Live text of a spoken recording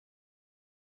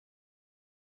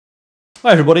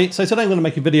Hi everybody, so today I'm going to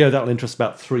make a video that will interest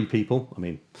about 3 people,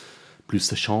 plus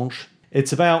de change.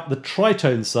 It's about the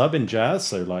tritone sub in jazz,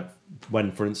 so like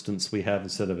when, for instance, we have,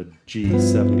 instead of a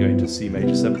G7 going to C major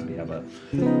 7th, we have a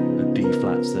D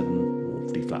flat 7, or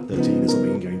D flat 13 or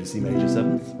something going to C major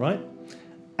 7th, right?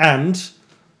 And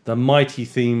the mighty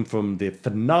theme from the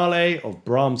finale of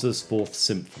Brahms's 4th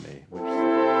Symphony, which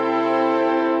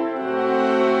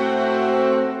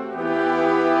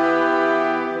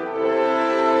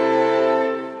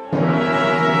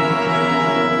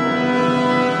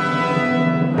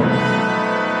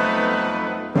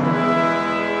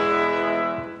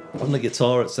on the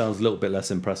guitar it sounds a little bit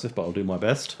less impressive, but I'll do my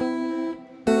best.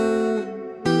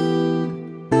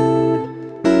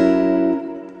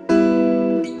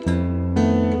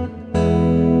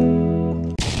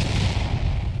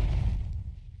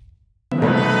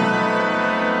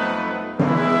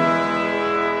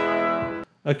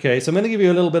 Okay, so I'm going to give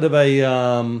you a little bit of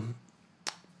a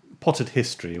potted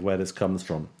history of where this comes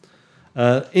from.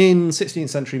 In 16th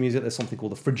century music, there's something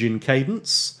called the Phrygian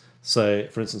cadence. So,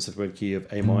 for instance, if we're in key of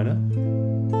A minor,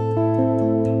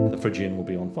 the Phrygian will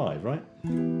be on 5, right?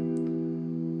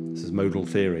 This is modal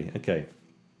theory. Okay.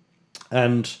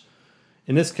 And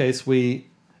in this case, I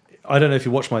don't know if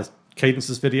you watch my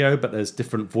cadences video, but there's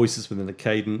different voices within the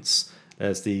cadence.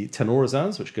 There's the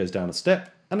tenorizans, which goes down a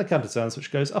step, and the cantizans,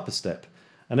 which goes up a step.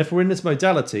 And if we're in this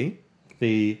modality,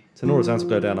 the tenorizans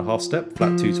will go down a half step,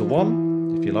 flat 2 to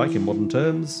 1, if you like, in modern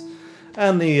terms.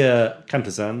 And the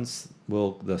cantizans,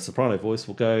 the soprano voice,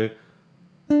 will go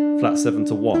flat 7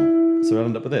 to 1. So we'll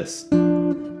end up with this. Put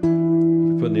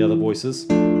in the other voices.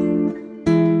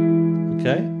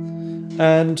 Okay.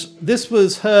 And this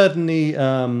was heard in the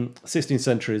 16th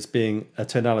century as being a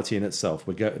tonality in itself.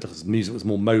 Because music was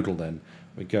more modal then.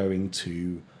 We're going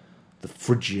to the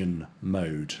Phrygian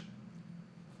mode.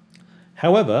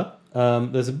 However,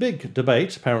 there's a big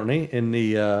debate, apparently, in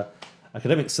the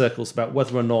academic circles about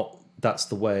whether or not that's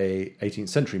the way 18th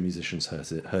century musicians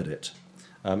heard it.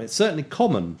 It's certainly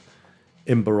common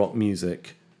in Baroque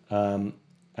music, and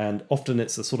often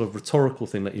it's a sort of rhetorical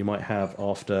thing that you might have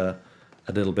after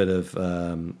a little bit of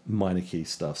minor key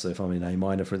stuff. So if I'm in A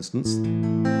minor, for instance,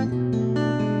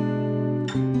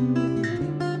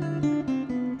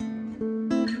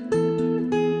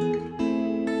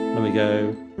 there we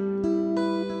go.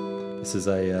 This is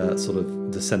a sort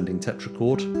of descending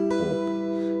tetrachord, or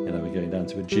we're going down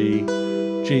to a G,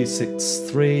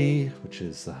 G6-3, which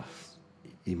is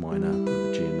E minor with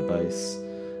the G in the bass,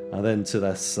 and then to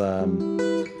this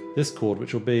this chord,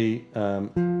 which will be the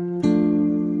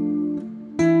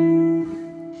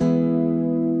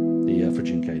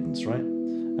Phrygian cadence, right?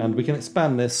 And we can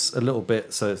expand this a little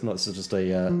bit, so it's not just a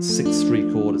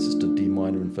 6-3 chord; it's just a D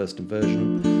minor in first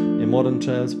inversion in modern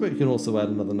terms. But you can also add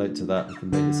another note to that. We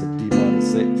can make this a D minor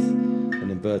 6th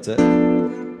and invert it.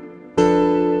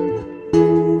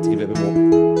 Give it a bit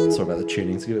more, sorry about the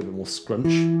tuning, to give it a bit more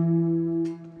scrunch.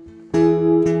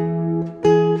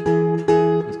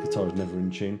 This guitar is never in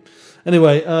tune.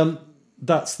 Anyway,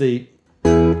 that's the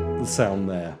sound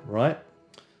there, right?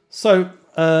 So,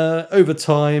 over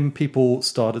time, people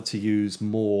started to use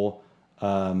more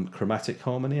chromatic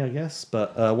harmony, I guess.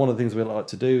 But one of the things we like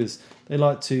to do is they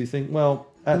like to think, well,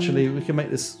 actually, we can make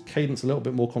this cadence a little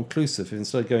bit more conclusive.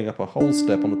 Instead of going up a whole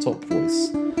step on the top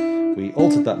voice, we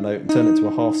altered that note and turned it to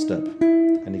a half step,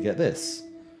 and you get this,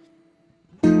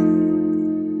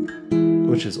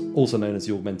 which is also known as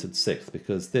the augmented 6th,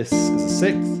 because this is a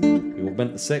 6th, we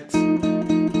augment the 6th,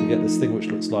 you get this thing which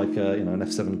looks like an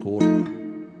F7 chord,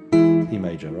 E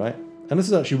major, right? And this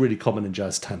is actually really common in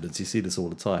jazz standards, you see this all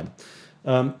the time.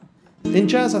 In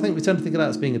jazz, I think we tend to think of that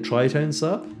as being a tritone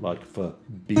sub, like for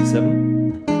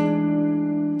B7.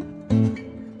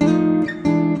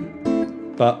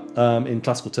 But in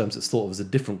classical terms, it's thought of as a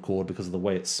different chord because of the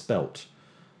way it's spelt.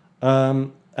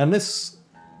 And this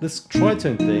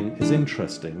tritone thing is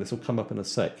interesting. This will come up in a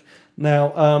sec.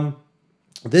 Now,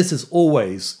 this is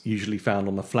always usually found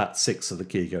on the flat 6 of the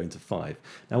key going to 5.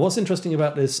 Now, what's interesting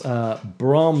about this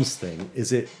Brahms thing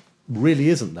is it really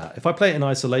isn't that. If I play it in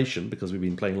isolation, because we've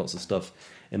been playing lots of stuff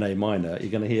in A minor, you're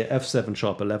going to hear F7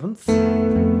 sharp 11th,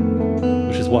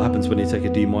 which is what happens when you take a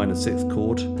D minor 6th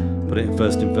chord, put it in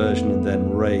first inversion, and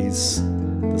then raise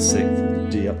the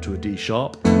 6th D up to a D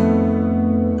sharp.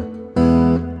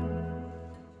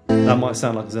 That might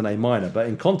sound like it's in A minor, but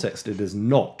in context it is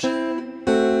not.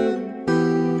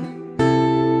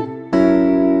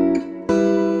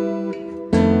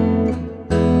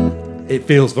 It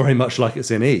feels very much like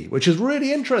it's in E, which is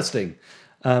really interesting.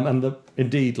 And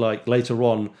indeed, like later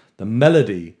on, the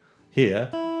melody here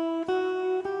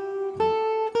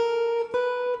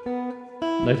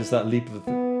Notice that leap of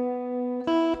the...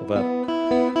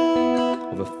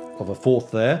 of a fourth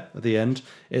there at the end,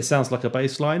 it sounds like a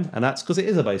bass line, and that's because it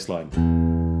is a bass line.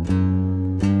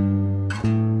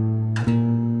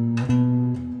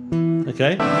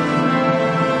 Okay.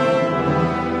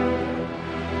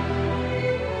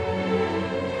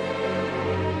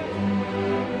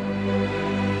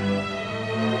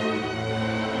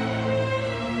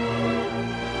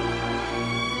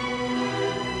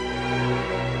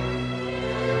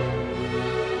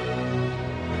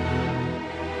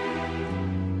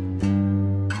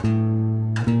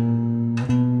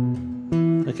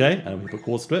 Okay, and we put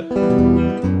chords to it.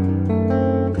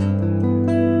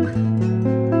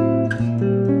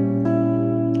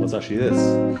 What's actually this?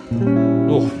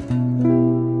 Oh.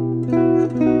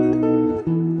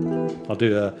 I'll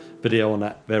do a video on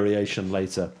that variation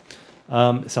later.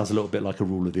 It sounds a little bit like a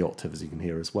rule of the octave, as you can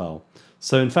hear as well.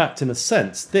 So in fact, in a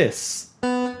sense, this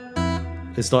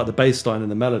is like the bass line in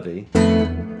the melody.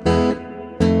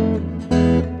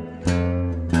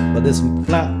 But this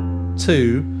flat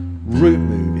 2 root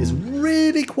move is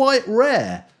really quite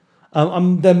rare.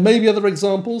 There may be other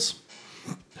examples.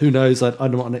 Who knows?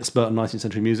 I'm not an expert on 19th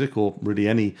century music or really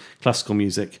any classical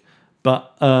music,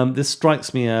 but this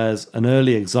strikes me as an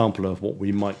early example of what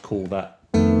we might call that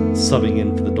subbing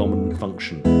in for the dominant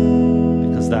function,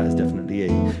 because that is definitely E.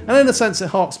 And in a sense, it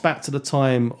harks back to the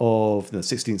time of the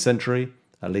 16th century,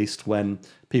 at least, when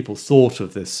people thought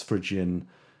of this Phrygian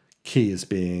key as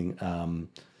being a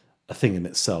thing in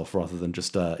itself, rather than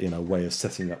just a way of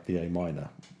setting up the A minor.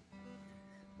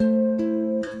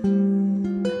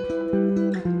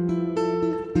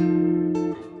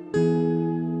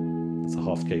 It's a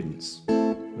half cadence,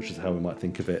 which is how we might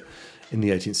think of it in the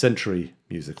 18th century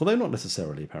music, although not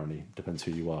necessarily, apparently. Depends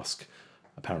who you ask,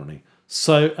 apparently.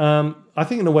 So I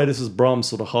think in a way this is Brahms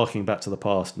sort of harking back to the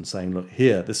past and saying, look,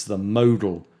 here, this is the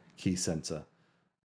modal key center.